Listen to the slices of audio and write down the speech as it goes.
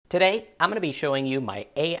Today, I'm going to be showing you my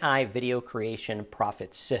AI video creation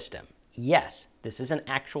profit system. Yes, this is an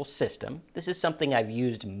actual system. This is something I've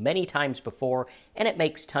used many times before, and it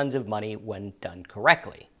makes tons of money when done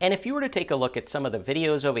correctly. And if you were to take a look at some of the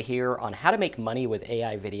videos over here on how to make money with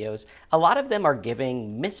AI videos, a lot of them are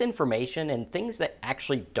giving misinformation and things that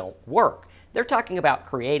actually don't work. They're talking about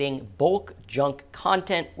creating bulk junk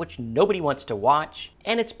content which nobody wants to watch,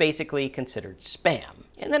 and it's basically considered spam.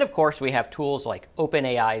 And then of course we have tools like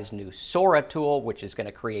OpenAI's new Sora tool, which is going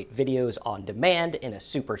to create videos on demand in a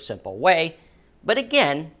super simple way. But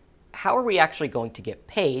again, how are we actually going to get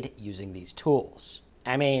paid using these tools?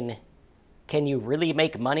 I mean, can you really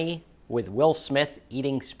make money with Will Smith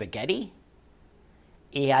eating spaghetti?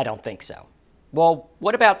 Yeah, I don't think so. Well,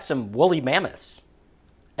 what about some woolly mammoths?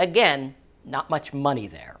 Again, not much money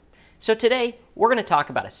there. So today, we're going to talk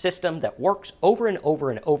about a system that works over and over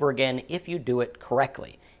and over again if you do it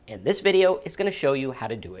correctly. And this video is going to show you how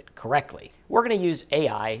to do it correctly. We're going to use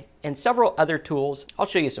AI and several other tools. I'll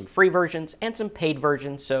show you some free versions and some paid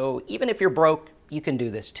versions, so even if you're broke, you can do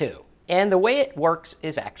this too. And the way it works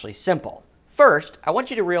is actually simple. First, I want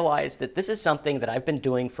you to realize that this is something that I've been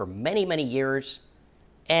doing for many, many years,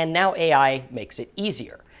 and now AI makes it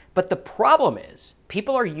easier. But the problem is,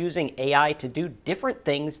 people are using AI to do different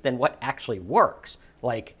things than what actually works.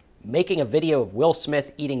 Like, making a video of Will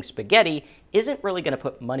Smith eating spaghetti isn't really going to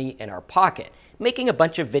put money in our pocket. Making a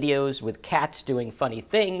bunch of videos with cats doing funny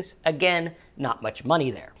things, again, not much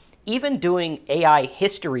money there. Even doing AI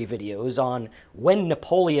history videos on when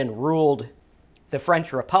Napoleon ruled the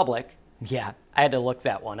French Republic, yeah, I had to look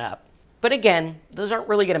that one up. But again, those aren't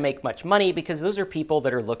really going to make much money because those are people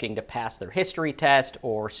that are looking to pass their history test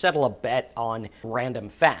or settle a bet on random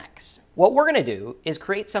facts. What we're going to do is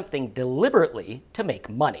create something deliberately to make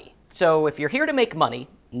money. So if you're here to make money,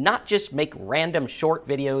 not just make random short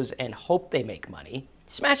videos and hope they make money,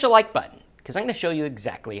 smash the like button because I'm going to show you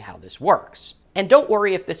exactly how this works. And don't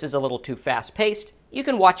worry if this is a little too fast-paced. You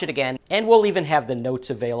can watch it again, and we'll even have the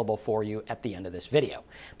notes available for you at the end of this video.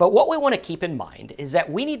 But what we want to keep in mind is that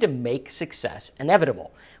we need to make success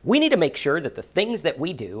inevitable. We need to make sure that the things that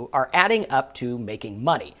we do are adding up to making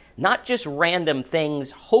money. Not just random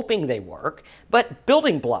things hoping they work, but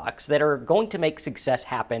building blocks that are going to make success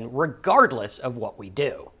happen regardless of what we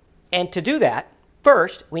do. And to do that,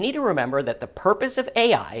 first, we need to remember that the purpose of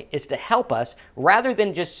AI is to help us rather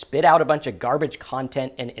than just spit out a bunch of garbage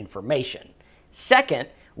content and information. Second,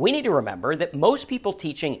 we need to remember that most people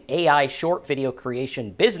teaching AI short video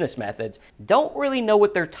creation business methods don't really know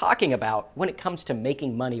what they're talking about when it comes to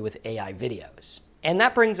making money with AI videos. And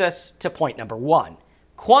that brings us to point number one.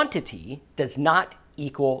 Quantity does not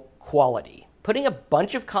equal quality. Putting a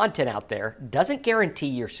bunch of content out there doesn't guarantee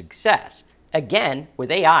your success. Again,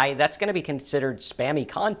 with AI, that's going to be considered spammy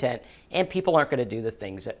content, and people aren't going to do the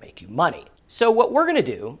things that make you money. So what we're going to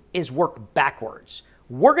do is work backwards.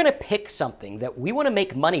 We're going to pick something that we want to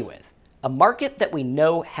make money with, a market that we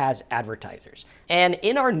know has advertisers. And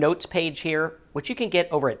in our notes page here, which you can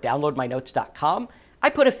get over at downloadmynotes.com, I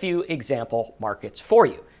put a few example markets for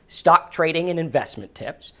you. Stock trading and investment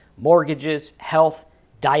tips, mortgages, health,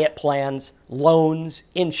 diet plans, loans,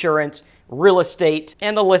 insurance, real estate,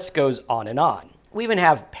 and the list goes on and on. We even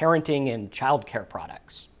have parenting and childcare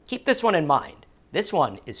products. Keep this one in mind. This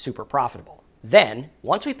one is super profitable. Then,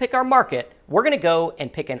 once we pick our market, we're going to go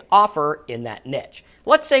and pick an offer in that niche.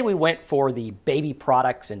 Let's say we went for the baby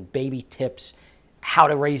products and baby tips, how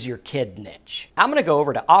to raise your kid niche. I'm going to go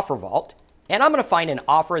over to Offer Vault, and I'm going to find an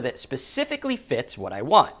offer that specifically fits what I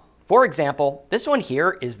want. For example, this one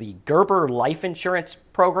here is the Gerber Life Insurance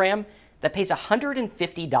Program that pays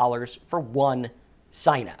 $150 for one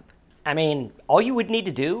sign-up. I mean, all you would need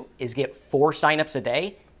to do is get 4 sign-ups a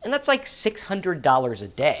day, and that's like $600 a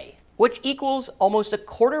day, which equals almost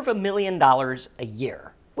 $250,000 a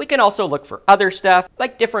year. We can also look for other stuff,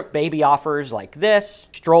 like different baby offers like this,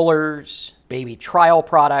 strollers, baby trial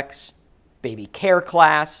products, baby care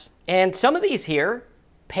class, and some of these here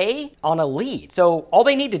pay on a lead. So all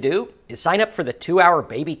they need to do is sign up for the 2-hour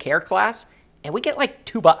baby care class, and we get like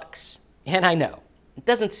 $2. And I know, it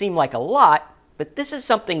doesn't seem like a lot, but this is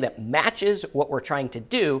something that matches what we're trying to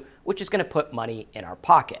do, which is going to put money in our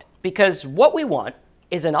pocket. Because what we want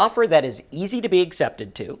is an offer that is easy to be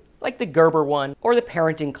accepted to, like the Gerber one, or the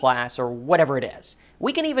parenting class, or whatever it is.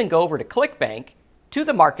 We can even go over to ClickBank, to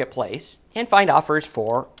the marketplace, and find offers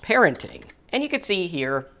for parenting. And you can see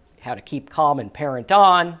here how to keep calm and parent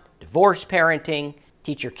on, divorce parenting,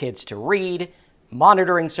 teach your kids to read,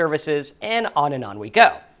 monitoring services, and on we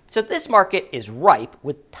go. So this market is ripe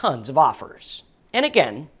with tons of offers. And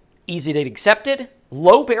again, easy to get accepted,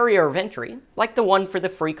 Low barrier of entry, like the one for the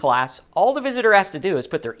free class. All the visitor has to do is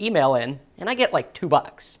put their email in, and I get like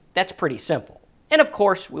 $2. That's pretty simple. And of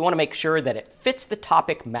course, we want to make sure that it fits the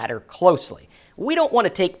topic matter closely. We don't want to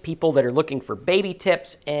take people that are looking for baby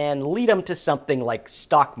tips and lead them to something like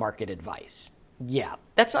stock market advice. Yeah,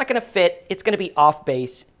 that's not going to fit. It's going to be off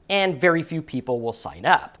base, and very few people will sign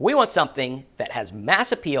up. We want something that has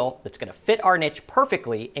mass appeal, that's going to fit our niche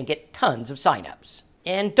perfectly and get tons of signups.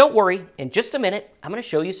 And don't worry, in just a minute, I'm going to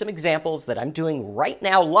show you some examples that I'm doing right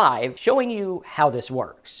now live, showing you how this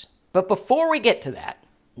works. But before we get to that,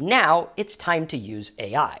 now it's time to use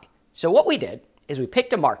AI. So what we did is we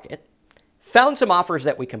picked a market, found some offers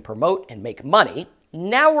that we can promote and make money.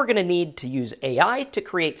 Now we're going to need to use AI to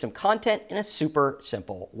create some content in a super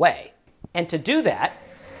simple way. And to do that,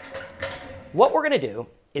 what we're going to do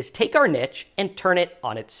is take our niche and turn it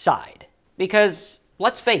on its side. Because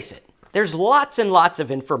let's face it, there's lots and lots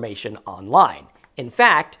of information online. In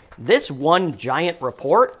fact, this one giant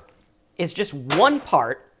report is just one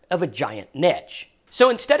part of a giant niche. So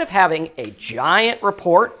instead of having a giant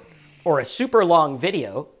report or a super long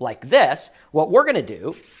video like this, what we're going to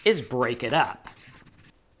do is break it up.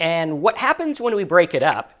 And what happens when we break it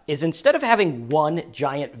up is instead of having one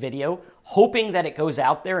giant video, hoping that it goes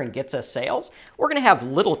out there and gets us sales, we're going to have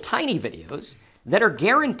little tiny videos that are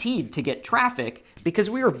guaranteed to get traffic because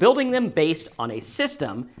we are building them based on a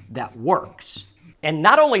system that works. And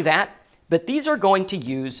not only that, but these are going to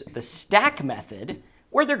use the stack method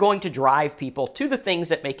where they're going to drive people to the things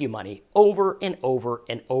that make you money over and over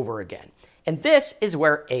and over again. And this is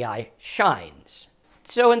where AI shines.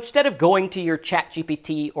 So instead of going to your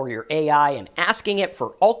ChatGPT or your AI and asking it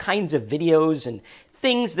for all kinds of videos and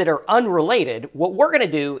things that are unrelated, what we're going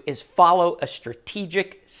to do is follow a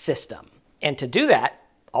strategic system. And to do that,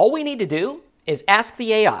 all we need to do is ask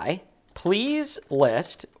the AI, please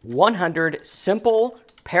list 100 simple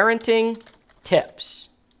parenting tips.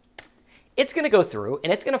 It's going to go through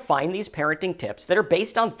and it's going to find these parenting tips that are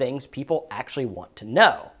based on things people actually want to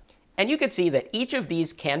know. And you can see that each of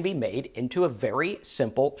these can be made into a very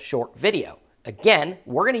simple short video. Again,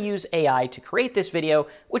 we're going to use AI to create this video,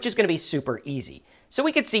 which is going to be super easy. So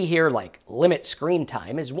we could see here like limit screen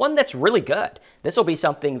time is one that's really good. This will be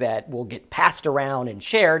something that will get passed around and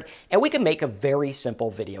shared, and we can make a very simple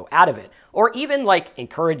video out of it. Or even like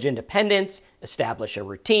encourage independence, establish a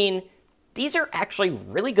routine. These are actually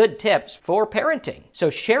really good tips for parenting. So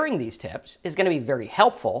sharing these tips is going to be very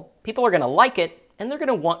helpful. People are going to like it, and they're going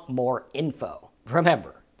to want more info.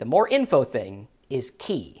 Remember, the more info thing is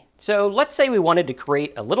key. So let's say we wanted to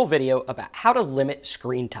create a little video about how to limit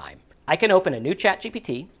screen time. I can open a new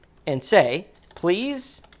ChatGPT and say,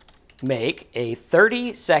 please make a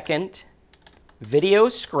 30-second video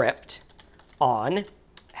script on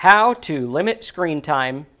how to limit screen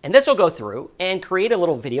time. And this will go through and create a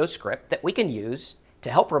little video script that we can use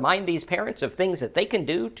to help remind these parents of things that they can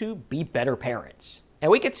do to be better parents.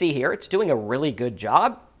 And we can see here it's doing a really good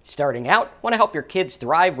job. Starting out, want to help your kids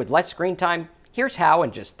thrive with less screen time? Here's how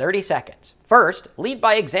in just 30 seconds. First, lead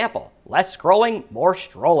by example. Less scrolling, more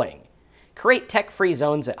strolling. Create tech-free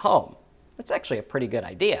zones at home. That's actually a pretty good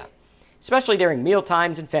idea, especially during meal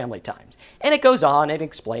times and family times. And it goes on and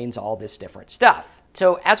explains all this different stuff.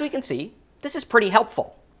 So as we can see, this is pretty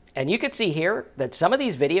helpful. And you can see here that some of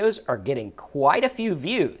these videos are getting quite a few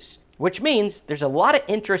views, which means there's a lot of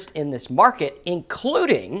interest in this market,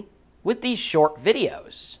 including with these short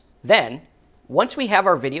videos. Then, once we have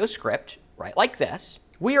our video script, right like this,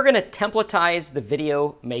 we are going to templatize the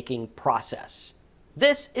video making process.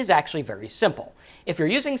 This is actually very simple. If you're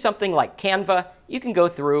using something like Canva, you can go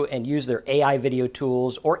through and use their AI video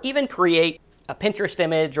tools or even create a Pinterest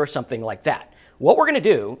image or something like that. What we're going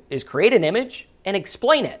to do is create an image and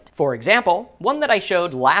explain it. For example, one that I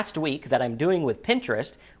showed last week that I'm doing with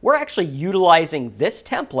Pinterest, we're actually utilizing this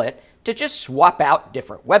template to just swap out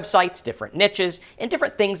different websites, different niches, and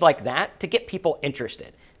different things like that to get people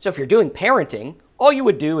interested. So if you're doing parenting, all you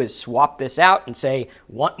would do is swap this out and say,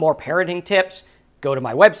 want more parenting tips? Go to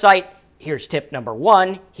my website, here's tip number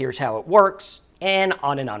 1, here's how it works, and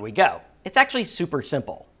on we go. It's actually super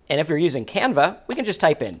simple. And if you're using Canva, we can just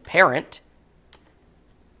type in parent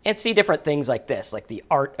and see different things like this, like the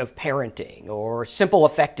art of parenting or simple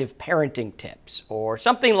effective parenting tips or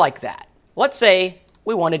something like that. Let's say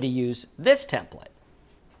we wanted to use this template,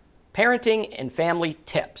 parenting and family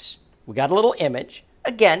tips. We got a little image.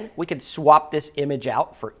 Again, we could swap this image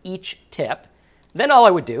out for each tip. Then all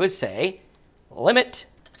I would do is say, limit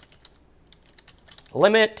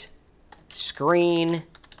screen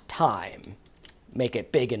time. Make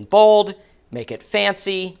it big and bold, make it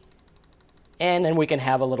fancy, and then we can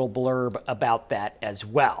have a little blurb about that as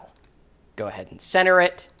well. go ahead and center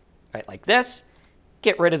it right like this.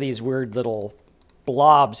 Get rid of these weird little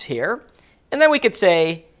blobs here. And then we could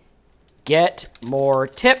say, get more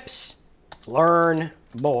tips, learn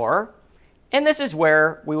more. And this is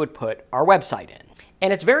where we would put our website in.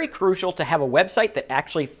 And it's very crucial to have a website that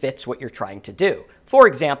actually fits what you're trying to do. For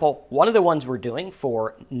example, one of the ones we're doing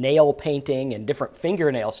for nail painting and different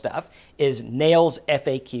fingernail stuff is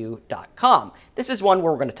nailsfaq.com. This is one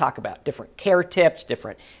where we're going to talk about different care tips,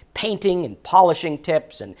 different painting and polishing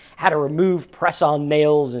tips, and how to remove press-on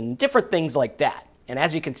nails and different things like that. And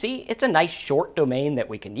as you can see, it's a nice short domain that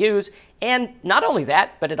we can use. And not only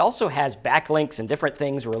that, but it also has backlinks and different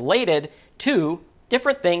things related to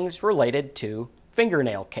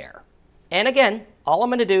fingernail care. And again, all I'm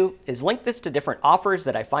going to do is link this to different offers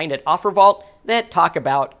that I find at OfferVault that talk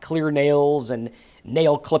about clear nails and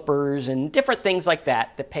nail clippers and different things like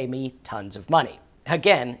that that pay me tons of money.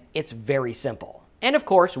 Again, it's very simple. And of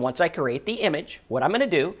course, once I create the image, what I'm going to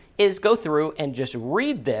do is go through and just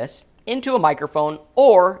read this into a microphone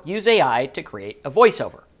or use AI to create a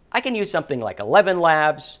voiceover. I can use something like 11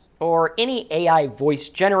 Labs or any AI voice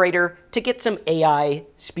generator to get some AI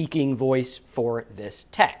speaking voice for this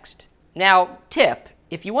text. Now, tip,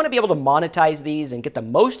 if you want to be able to monetize these and get the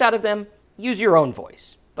most out of them, use your own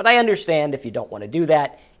voice. But I understand if you don't want to do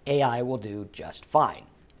that, AI will do just fine.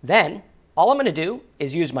 Then, all I'm going to do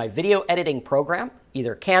is use my video editing program,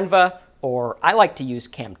 either Canva or I like to use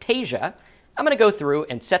Camtasia. I'm going to go through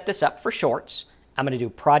and set this up for shorts. I'm going to do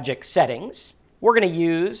project settings. We're going to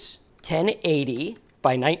use 1080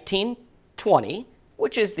 by 1920,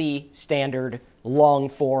 which is the standard long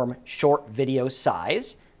form short video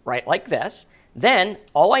size, right like this. Then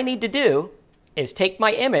all I need to do is take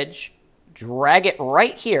my image, drag it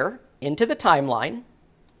right here into the timeline,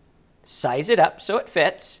 size it up so it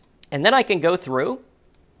fits, and then I can go through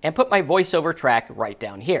and put my voiceover track right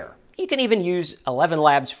down here. You can even use 11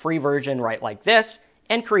 Labs free version right like this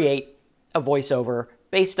and create a voiceover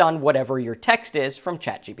based on whatever your text is from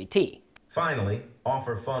ChatGPT. Finally,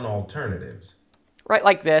 offer fun alternatives. Right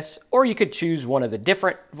like this, or you could choose one of the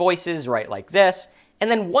different voices right like this. And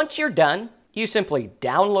then once you're done, you simply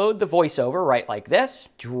download the voiceover right like this,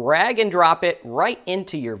 drag and drop it right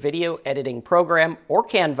into your video editing program or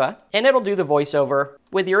Canva, and it'll do the voiceover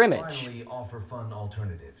with your image. Finally, offer fun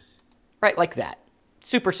alternatives. Right like that.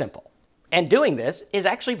 Super simple. And doing this is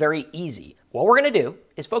actually very easy. What we're going to do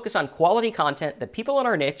is focus on quality content that people in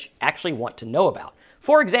our niche actually want to know about.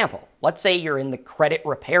 For example, let's say you're in the credit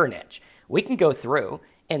repair niche. We can go through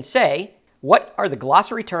and say, what are the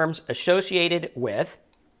glossary terms associated with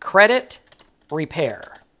credit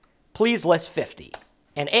repair? Please list 50.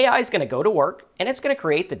 And AI is going to go to work, and it's going to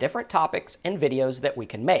create the different topics and videos that we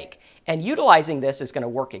can make. And utilizing this is going to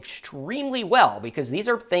work extremely well because these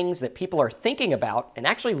are things that people are thinking about and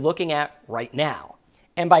actually looking at right now.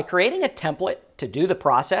 And by creating a template to do the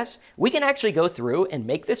process, we can actually go through and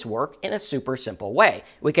make this work in a super simple way.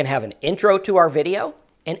 We can have an intro to our video,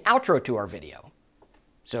 an outro to our video.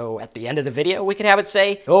 So at the end of the video, we can have it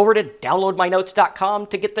say, go over to downloadmynotes.com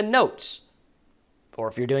to get the notes. Or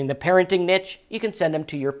if you're doing the parenting niche, you can send them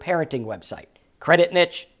to your parenting website. Credit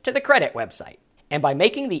niche to the credit website. And by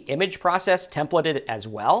making the image process templated as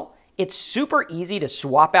well, it's super easy to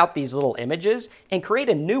swap out these little images and create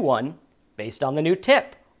a new one based on the new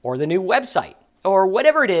tip or the new website or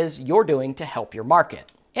whatever it is you're doing to help your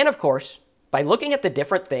market. And of course, by looking at the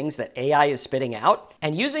different things that AI is spitting out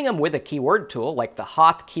and using them with a keyword tool like the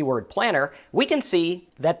Hoth Keyword Planner, we can see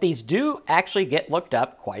that these do actually get looked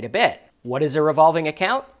up quite a bit. What is a revolving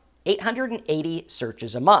account? 880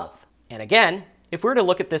 searches a month. And again, if we were to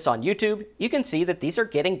look at this on YouTube, you can see that these are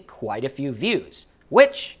getting quite a few views,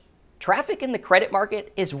 which traffic in the credit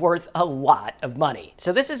market is worth a lot of money.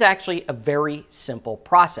 So this is actually a very simple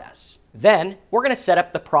process. Then we're going to set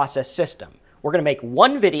up the process system. We're going to make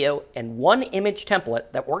one video and one image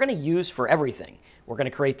template that we're going to use for everything. We're going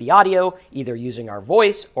to create the audio, either using our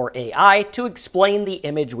voice or AI to explain the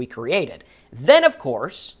image we created. Then, of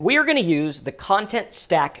course, we are going to use the content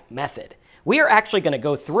stack method. We are actually going to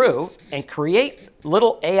go through and create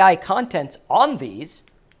little AI contents on these,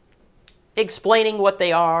 explaining what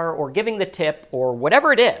they are or giving the tip or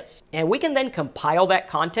whatever it is. And we can then compile that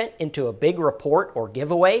content into a big report or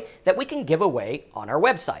giveaway that we can give away on our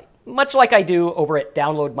website. Much like I do over at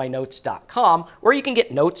downloadmynotes.com, where you can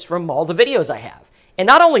get notes from all the videos I have. And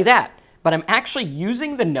not only that, but I'm actually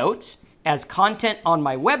using the notes as content on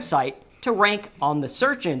my website to rank on the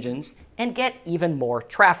search engines and get even more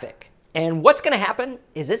traffic. And what's going to happen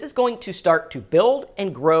is this is going to start to build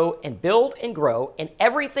and grow and build and grow, and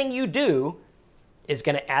everything you do is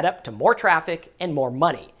going to add up to more traffic and more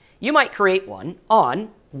money. You might create one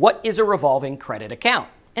on what is a revolving credit account?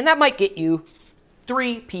 And that might get you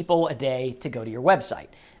 3 people a day to go to your website.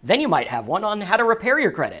 Then you might have one on how to repair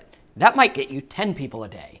your credit. That might get you 10 people a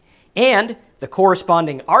day. And the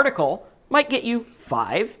corresponding article might get you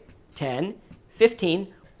 5, 10,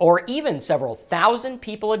 15, or even several thousand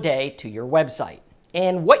people a day to your website.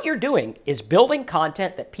 And what you're doing is building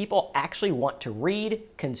content that people actually want to read,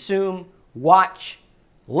 consume, watch,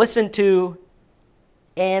 listen to,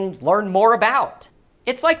 and learn more about.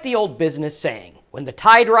 It's like the old business saying, when the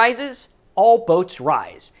tide rises, all boats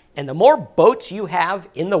rise. And the more boats you have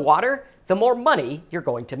in the water, the more money you're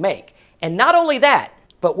going to make. And not only that,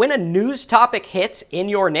 but when a news topic hits in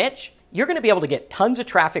your niche, you're going to be able to get tons of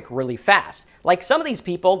traffic really fast. Like some of these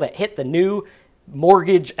people that hit the new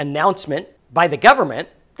mortgage announcement by the government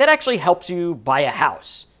that actually helps you buy a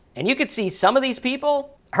house. And you could see some of these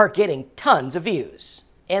people are getting tons of views.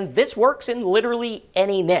 And this works in literally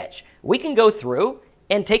any niche. We can go through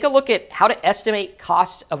and take a look at how to estimate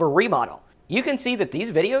costs of a remodel. You can see that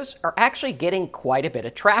these videos are actually getting quite a bit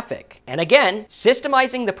of traffic. And again,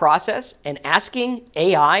 systemizing the process and asking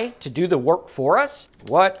AI to do the work for us.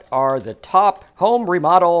 What are the top home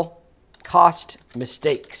remodel cost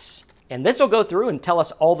mistakes? And this will go through and tell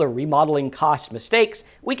us all the remodeling cost mistakes.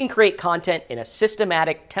 We can create content in a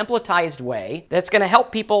systematic, templatized way that's going to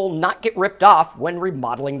help people not get ripped off when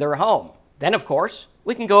remodeling their home. Then, of course,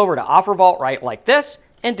 we can go over to OfferVault right like this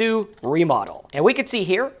and do remodel. And we can see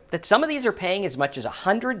here that some of these are paying as much as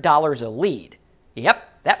 $100 a lead.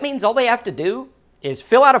 Yep, that means all they have to do is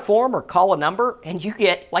fill out a form or call a number and you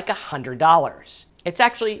get like $100. It's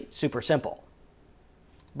actually super simple.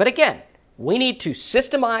 But again, we need to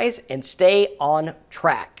systemize and stay on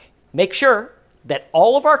track. Make sure that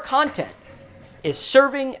all of our content is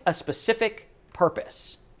serving a specific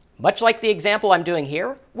purpose. Much like the example I'm doing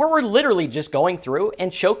here, where we're literally just going through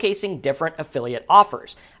and showcasing different affiliate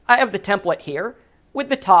offers. I have the template here with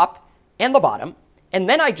the top and the bottom, and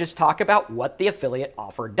then I just talk about what the affiliate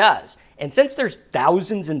offer does. And since there's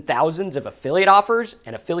thousands and thousands of affiliate offers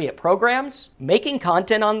and affiliate programs, making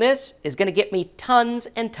content on this is going to get me tons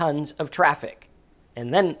and tons of traffic.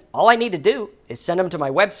 And then all I need to do is send them to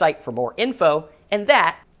my website for more info, and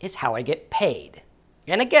that is how I get paid.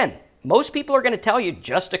 And again, most people are going to tell you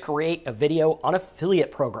just to create a video on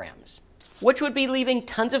affiliate programs, which would be leaving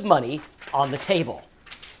tons of money on the table.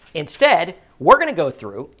 Instead, we're going to go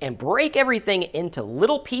through and break everything into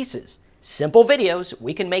little pieces, simple videos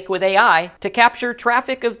we can make with AI to capture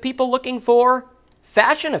traffic of people looking for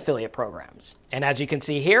fashion affiliate programs. And as you can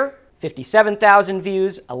see here, 57,000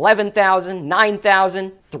 views, 11,000,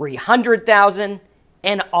 9,000, 300,000,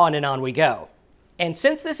 and on we go. And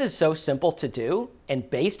since this is so simple to do and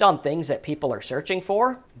based on things that people are searching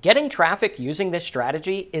for, getting traffic using this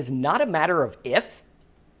strategy is not a matter of if,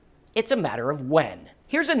 it's a matter of when.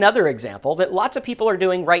 Here's another example that lots of people are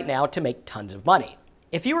doing right now to make tons of money.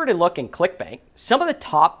 If you were to look in ClickBank, some of the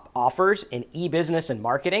top offers in e-business and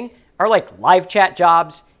marketing are like live chat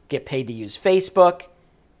jobs, get paid to use Facebook,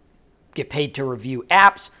 get paid to review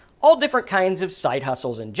apps, all different kinds of side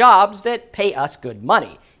hustles and jobs that pay us good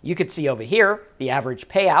money. You could see over here, the average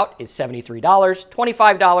payout is $73,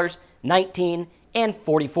 $25, $19, and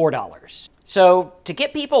 $44. So to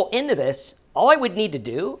get people into this, all I would need to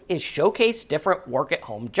do is showcase different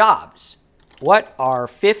work-at-home jobs. What are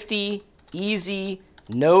 50 easy,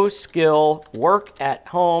 no-skill,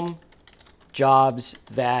 work-at-home jobs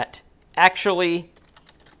that actually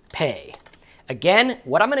pay? Again,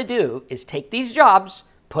 what I'm going to do is take these jobs,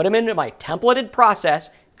 put them into my templated process,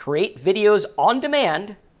 create videos on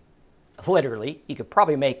demand. Literally, you could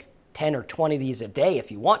probably make 10 or 20 of these a day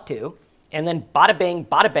if you want to. And then bada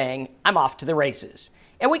bang, I'm off to the races.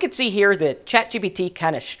 And we could see here that ChatGPT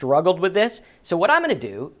kind of struggled with this. So what I'm going to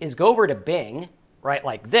do is go over to Bing, right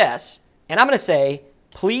like this, and I'm going to say,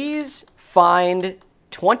 please find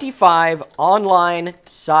 25 online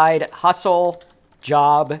side hustle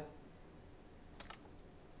jobs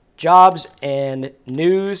and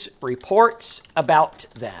news reports about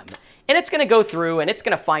them. And it's going to go through and it's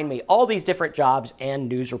going to find me all these different jobs and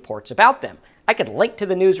news reports about them. I could link to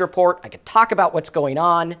the news report, I could talk about what's going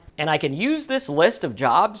on, and I can use this list of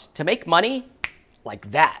jobs to make money like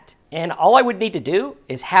that. And all I would need to do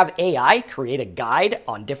is have AI create a guide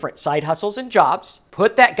on different side hustles and jobs,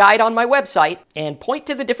 put that guide on my website, and point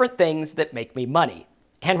to the different things that make me money.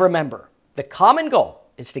 And remember, the common goal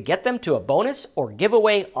is to get them to a bonus or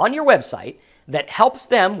giveaway on your website that helps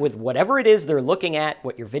them with whatever it is they're looking at,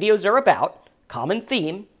 what your videos are about, common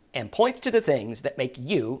theme, and points to the things that make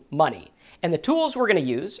you money. And the tools we're going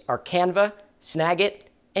to use are Canva, Snagit,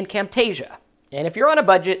 and Camtasia. And if you're on a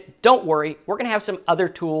budget, don't worry, we're going to have some other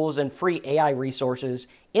tools and free AI resources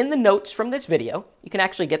in the notes from this video. You can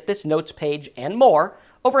actually get this notes page and more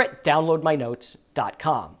over at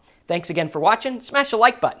downloadmynotes.com. Thanks again for watching. Smash the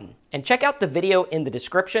like button and check out the video in the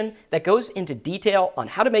description that goes into detail on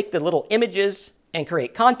how to make the little images and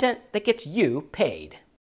create content that gets you paid.